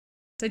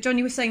So, John,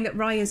 you were saying that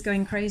rye is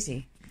going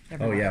crazy.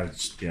 Everywhere. Oh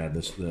yeah,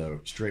 the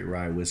straight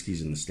rye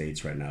whiskeys in the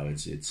States right now.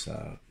 It's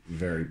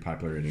very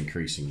popular and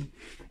increasing.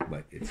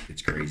 Like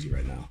it's crazy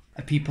right now.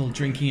 Are people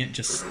drinking it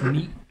just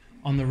neat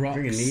on the rocks?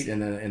 Drinking neat,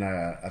 and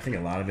I think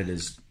a lot of it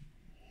is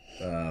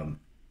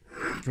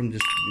from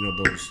just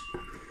those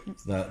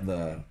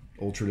the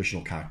old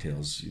traditional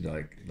cocktails,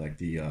 like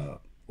the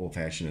old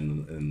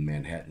fashioned and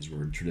Manhattans,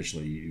 where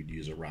traditionally you'd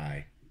use a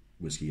rye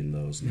whiskey in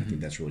those, and I think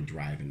that's really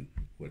driving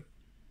what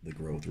the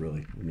growth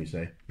really. Wouldn't you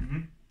say?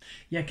 Mm-hmm.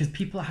 Yeah, because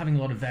people are having a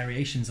lot of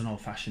variations on old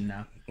fashioned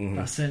now. Mm-hmm.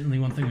 That's certainly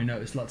one thing we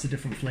noticed. Lots of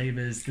different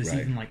flavors. There's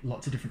even like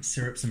lots of different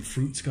syrups and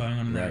fruits going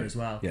on in there as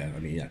well. Yeah, I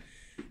mean,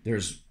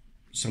 there's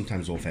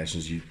sometimes old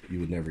fashions you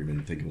would never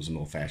even think it was an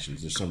old fashioned.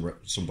 There's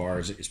some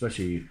bars,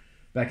 especially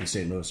back in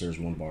St. Louis. There's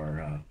one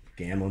bar,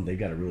 Gamlin. They've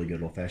got a really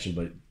good old fashioned,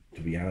 but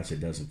to be honest, it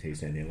doesn't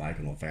taste anything like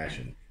an old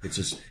fashioned.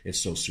 It's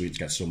so sweet. It's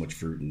got so much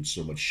fruit and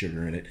so much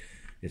sugar in it.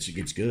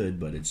 It's good,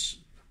 but it's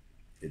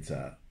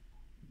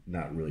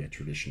not really a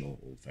traditional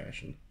old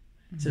fashioned.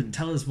 So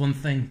tell us one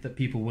thing that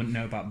people wouldn't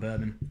know about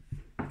bourbon.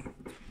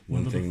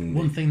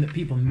 One thing that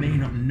people may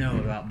not know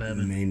about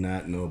bourbon. May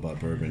not know about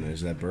bourbon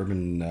is that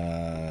bourbon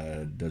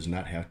does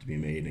not have to be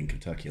made in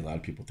Kentucky. A lot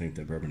of people think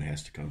that bourbon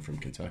has to come from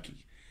Kentucky.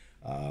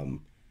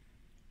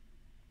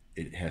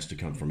 It has to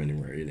come from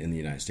anywhere in the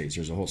United States.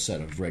 There's a whole set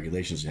of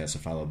regulations it has to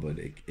follow, but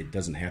it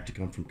doesn't have to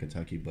come from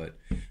Kentucky. But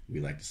we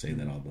like to say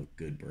that all the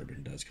good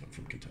bourbon does come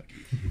from Kentucky.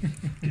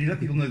 Can you let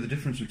people know the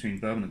difference between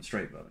bourbon and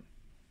straight bourbon?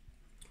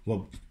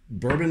 Well,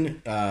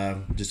 bourbon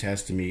just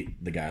has to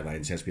meet the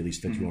guidelines. It has to be at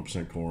least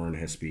 51% corn. It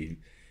has to be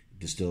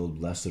distilled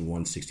less than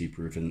 160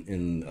 proof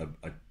in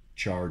a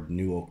charred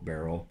new oak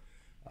barrel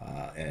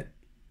at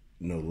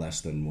no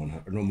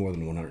more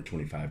than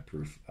 125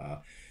 proof.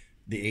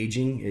 The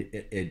aging,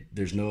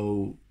 there's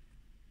no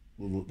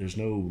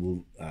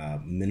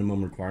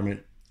minimum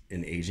requirement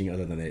in aging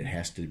other than it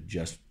has to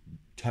just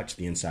touch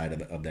the inside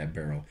of that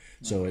barrel.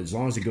 So as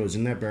long as it goes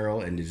in that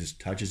barrel and it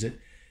just touches it,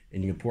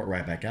 and you can pour it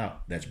right back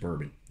out, that's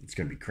bourbon. It's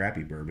going to be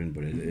crappy bourbon,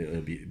 but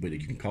but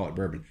you can call it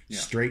bourbon. Yeah.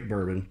 Straight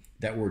bourbon,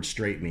 that word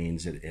straight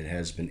means that it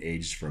has been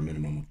aged for a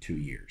minimum of 2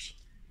 years.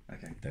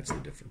 Okay. That's the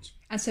difference.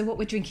 And so what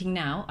we're drinking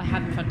now, I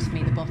have in front of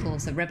me the bottle,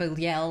 so Rebel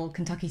Yell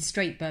Kentucky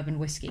Straight Bourbon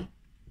Whiskey.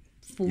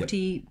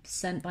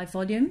 40% by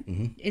volume.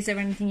 Mm-hmm. Is there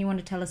anything you want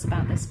to tell us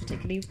about this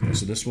particularly?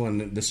 So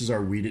this is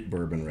our wheated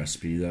bourbon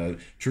recipe.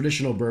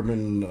 Traditional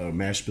bourbon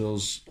mash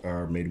bills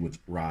are made with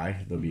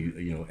rye. They'll be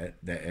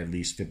at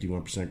least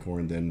 51%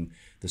 corn. Then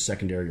the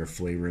secondary or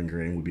flavoring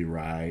grain would be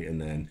rye,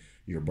 and then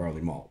your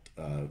barley malt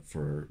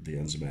for the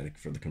enzymatic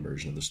for the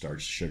conversion of the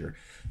starch to sugar.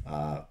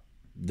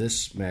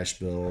 This mash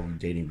bill,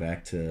 dating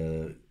back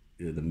to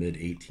the mid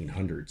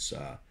 1800s.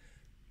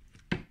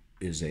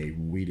 Is a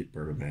wheated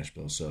bourbon mash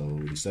bill. So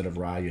instead of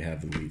rye, you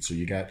have the wheat. So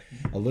you got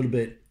a little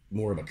bit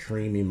more of a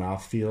creamy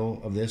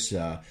mouthfeel of this.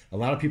 A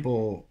lot of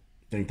people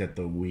think that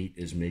the wheat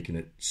is making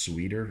it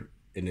sweeter,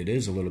 and it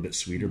is a little bit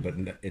sweeter, but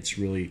it's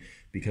really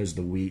because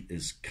the wheat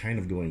is kind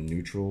of going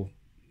neutral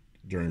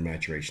during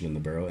maturation in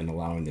the barrel and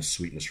allowing the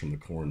sweetness from the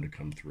corn to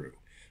come through.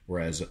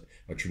 Whereas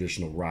a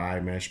traditional rye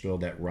mash bill,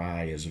 that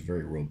rye is a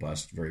very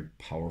robust, very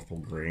powerful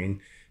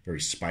grain,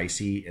 very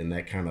spicy, and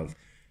that kind of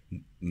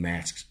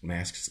masks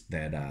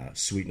that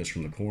sweetness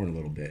from the corn a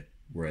little bit,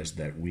 whereas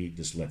that wheat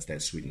just lets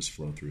that sweetness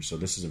flow through. So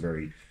this is a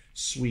very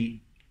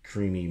sweet,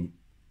 creamy,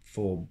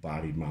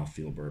 full-bodied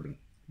mouthfeel bourbon.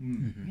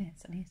 Mm-hmm. Yeah,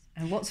 it's nice.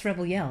 And what's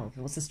Rebel Yell?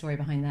 What's the story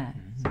behind that?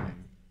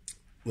 Mm-hmm.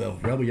 Well,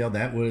 Rebel Yell,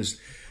 that was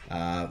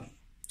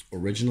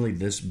originally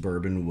this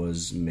bourbon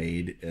was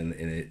made, and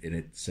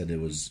it said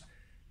it was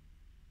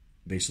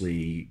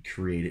basically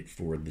created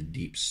for the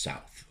Deep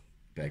South.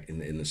 Back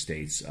in the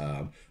States,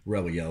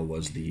 Rebel Yell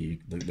was the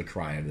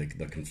cry of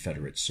the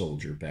Confederate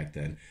soldier back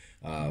then.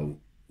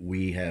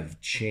 We have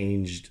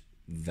changed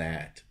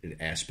that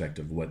aspect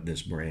of what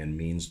this brand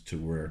means to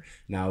where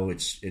now we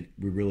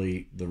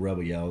really the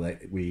Rebel Yell,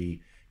 that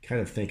we kind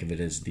of think of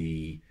it as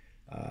the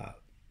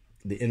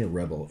inner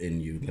rebel in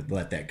you.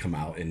 Let that come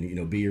out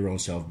and be your own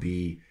self,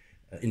 be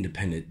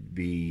independent,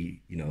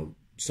 be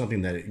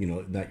something that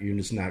that you're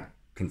just not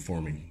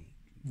conforming.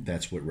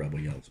 That's what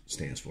Rebel Yell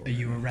stands for. Are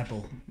you a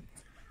rebel?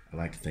 I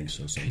like to think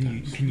so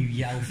sometimes. Can you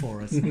yell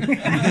for us?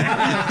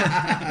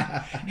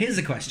 Here's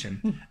a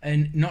question,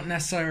 and not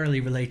necessarily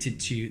related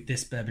to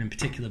this bourbon in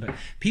particular, but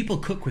people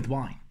cook with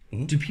wine.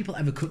 Mm-hmm. Do people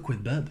ever cook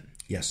with bourbon?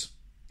 Yes,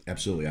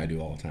 absolutely. I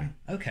do all the time.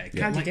 Okay.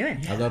 How do you do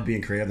it? I love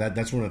being creative.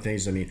 That's one of the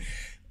things, I mean,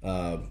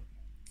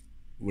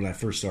 when I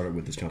first started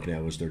with this company,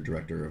 I was their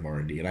director of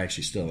R&D, and I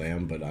actually still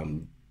am, but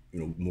I'm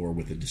more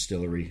with the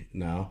distillery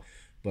now.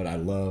 But I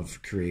love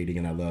creating,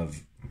 and I love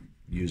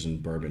using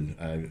bourbon.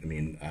 I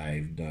mean,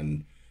 I've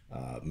done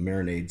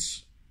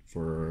marinades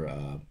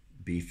for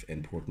beef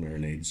and pork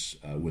marinades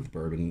with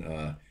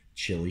bourbon.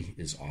 Chili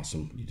is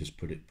awesome. You just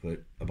put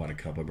about a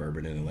cup of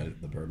bourbon in and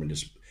let the bourbon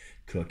just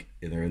cook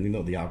in there,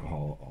 and the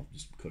alcohol all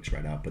just cooks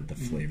right out, but the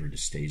flavor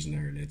just stays in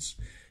there, and it's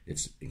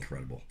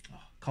incredible. Oh,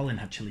 Colin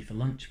had chili for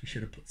lunch. We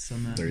should have put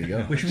some. There you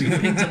go. We should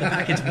have picked up the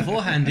package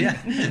beforehand. Yeah.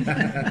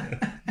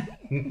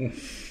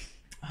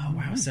 Oh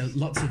wow! So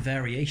lots of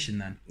variation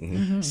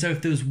then. So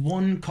if there was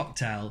one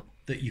cocktail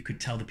that you could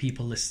tell the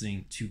people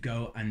listening to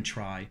go and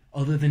try,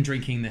 other than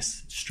drinking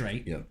this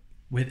straight,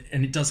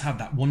 and it does have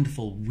that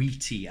wonderful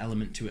wheaty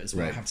element to it as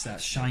well. It has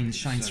that shine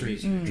through.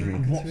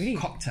 What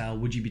cocktail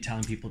would you be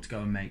telling people to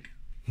go and make?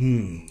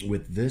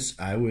 With this,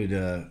 I would.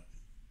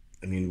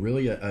 I mean,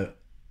 really, a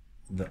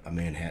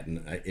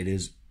Manhattan. It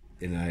is,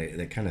 and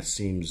that kind of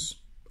seems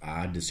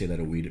odd to say that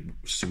a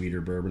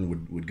sweeter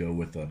bourbon would go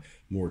with a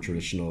more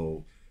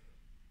traditional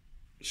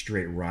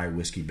straight rye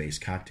whiskey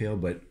based cocktail,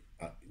 but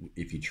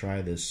if you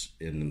try this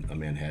in a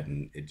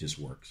Manhattan, it just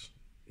works.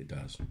 It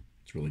does.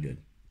 It's really good.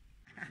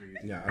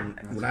 Yeah,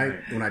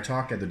 when I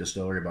talk at the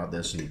distillery about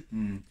this,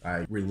 and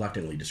I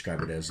reluctantly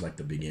describe it as like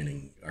the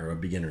beginning or a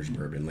beginner's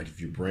bourbon. Like if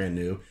you're brand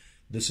new,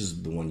 this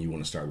is the one you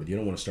want to start with. You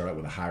don't want to start out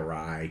with a high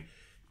rye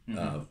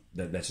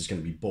that's just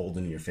going to be bold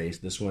in your face.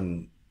 This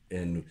one,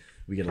 and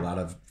we get a lot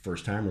of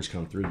first timers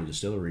come through the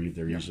distillery.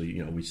 They're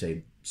usually, we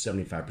say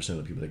 75% of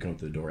the people that come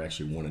through the door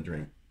actually want to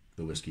drink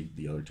the whiskey.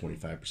 The other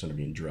 25% are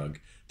being drugged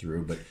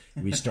through. But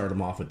we start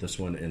them off with this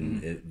one,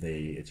 and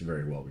it's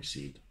very well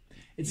received.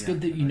 It's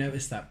good that you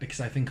notice that, because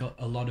I think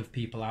a lot of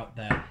people out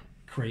there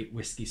create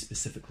whiskey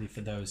specifically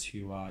for those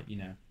who are,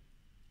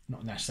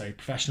 not necessarily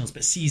professionals,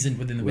 but seasoned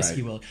within the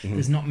whiskey world.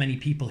 There's not many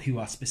people who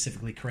are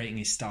specifically creating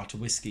a starter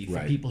whiskey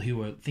for people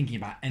who are thinking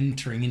about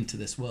entering into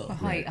this world. A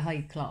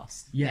high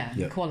class.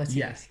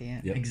 Quality whiskey.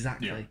 Yep.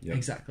 Exactly.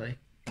 Exactly.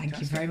 Thank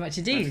you very much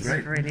indeed. It's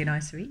really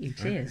nice to meet you.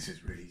 Cheers. This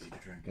is really easy to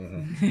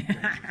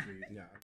drink.